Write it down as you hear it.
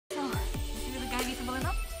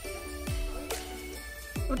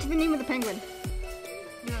What's the name of the penguin?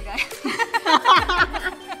 Little guy.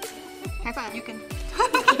 High five. You can.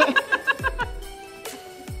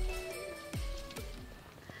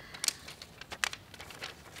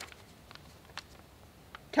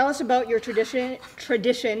 Tell us about your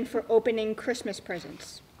tradition for opening Christmas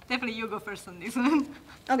presents. Definitely you go first on this one.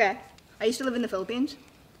 Okay. I used to live in the Philippines,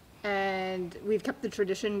 and we've kept the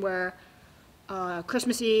tradition where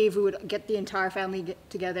Christmas Eve, we would get the entire family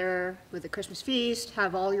together with a Christmas feast,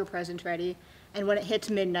 have all your presents ready, and when it hits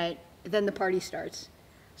midnight, then the party starts.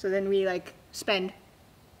 So then we like spend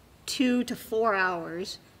 2 to 4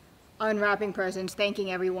 hours unwrapping presents, thanking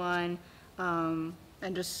everyone, and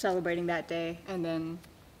just celebrating that day, and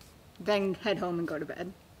then head home and go to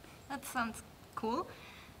bed. That sounds cool.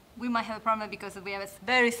 We might have a problem because we have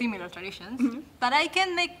very similar traditions, but I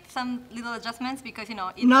can make some little adjustments because, you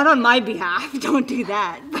know... Not on my behalf, don't do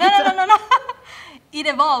that. No. It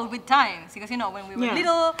evolved with time because, you know, when we were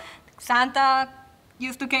little, Santa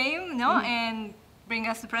used to came, you know, and bring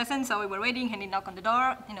us the presents, so we were waiting and he knocked on the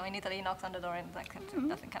door. You know, in Italy he knocks on the door and like, it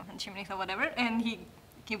doesn't come from chimneys or whatever, and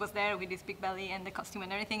he was there with his big belly and the costume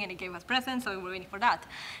and everything, and he gave us presents, so we were waiting for that.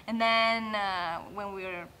 And then when we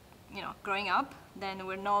were, you know, growing up, then there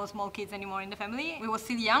were no small kids anymore in the family. We were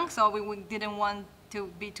still young, so we didn't want to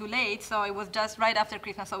be too late, so it was just right after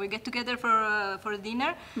Christmas. So we get together for a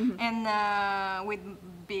dinner, and with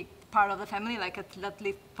big part of the family, like at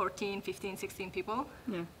least 14, 15, 16 people.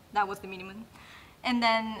 Yeah. That was the minimum. And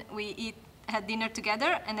then we had dinner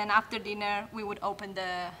together, and then after dinner we would open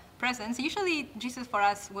the presents. Usually Jesus for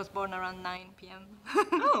us was born around 9 p.m.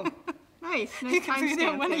 Oh, nice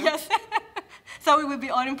timestamp. Yes. So we would be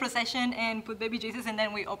all in procession and put baby Jesus, and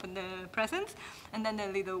then we open the presents, and then the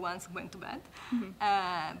little ones went to bed.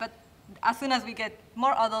 But as soon as we get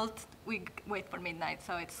more adult, we wait for midnight,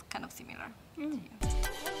 so it's kind of similar.